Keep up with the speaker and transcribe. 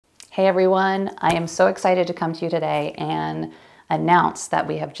Hey everyone, I am so excited to come to you today and announce that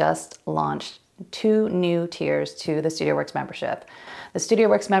we have just launched 2 new tiers to the Studioworks membership. The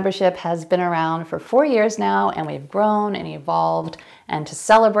Studioworks membership has been around for 4 years now, and we've grown and evolved, and to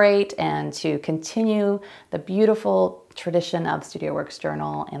celebrate and to continue the beautiful tradition of Studioworks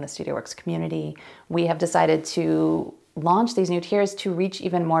Journal and the Studioworks community, we have decided to launch these new tiers to reach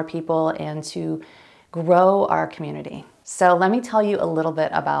even more people and to grow our community. So let me tell you a little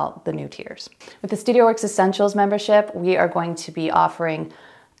bit about the new tiers. With the Studioworks Essentials membership, we are going to be offering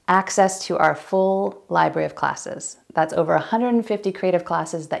access to our full library of classes. That's over 150 creative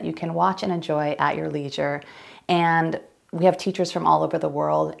classes that you can watch and enjoy at your leisure. And we have teachers from all over the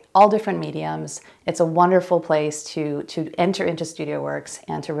world, all different mediums. It's a wonderful place to enter into Studioworks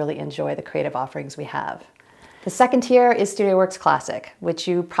and to really enjoy the creative offerings we have. The second tier is Studioworks Classic, which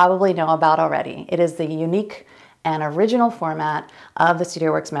you probably know about already. It is the unique and original format of the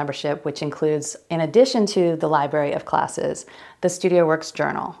Studioworks membership, which includes, in addition to the library of classes, the Studioworks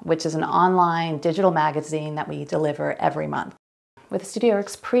Journal, which is an online digital magazine that we deliver every month. With the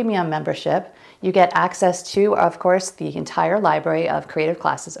Studioworks Premium membership, you get access to, of course, the entire library of creative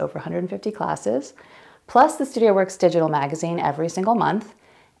classes, over 150 classes, plus the Studioworks digital magazine every single month,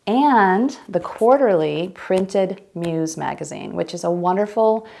 and the quarterly printed Muse magazine, which is a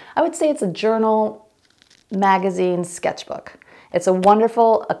wonderful, I would say it's a journal magazine sketchbook. It's a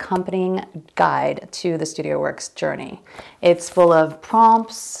wonderful accompanying guide to the Studioworks journey. It's full of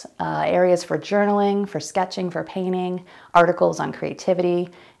prompts, areas for journaling, for sketching, for painting, articles on creativity,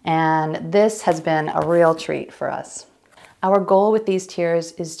 and this has been a real treat for us. Our goal with these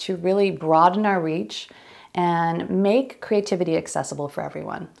tiers is to really broaden our reach and make creativity accessible for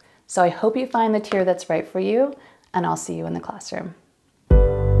everyone. So I hope you find the tier that's right for you, and I'll see you in the classroom.